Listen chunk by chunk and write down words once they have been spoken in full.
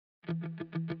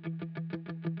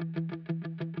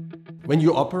When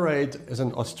you operate as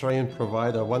an Australian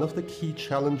provider, one of the key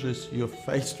challenges you're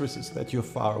faced with is that you're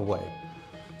far away.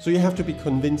 So you have to be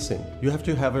convincing. You have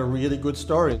to have a really good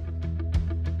story.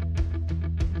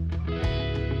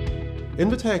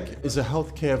 Invetech is a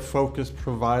healthcare-focused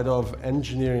provider of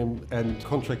engineering and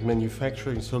contract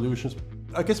manufacturing solutions.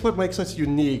 I guess what makes us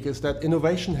unique is that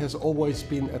innovation has always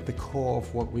been at the core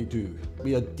of what we do.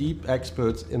 We are deep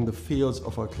experts in the fields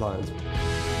of our clients.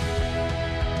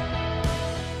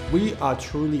 We are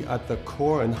truly at the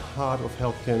core and heart of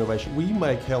healthcare innovation. We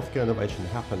make healthcare innovation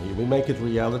happen here. We make it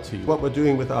reality. What we're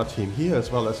doing with our team here,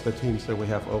 as well as the teams that we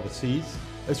have overseas,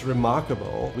 is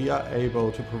remarkable. We are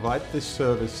able to provide this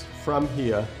service from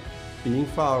here, being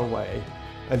far away,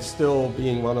 and still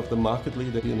being one of the market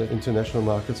leaders in the international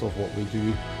markets of what we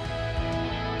do.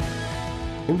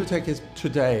 Invetech is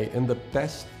today in the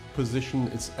best position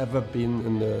it's ever been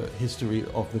in the history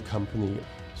of the company,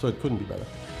 so it couldn't be better.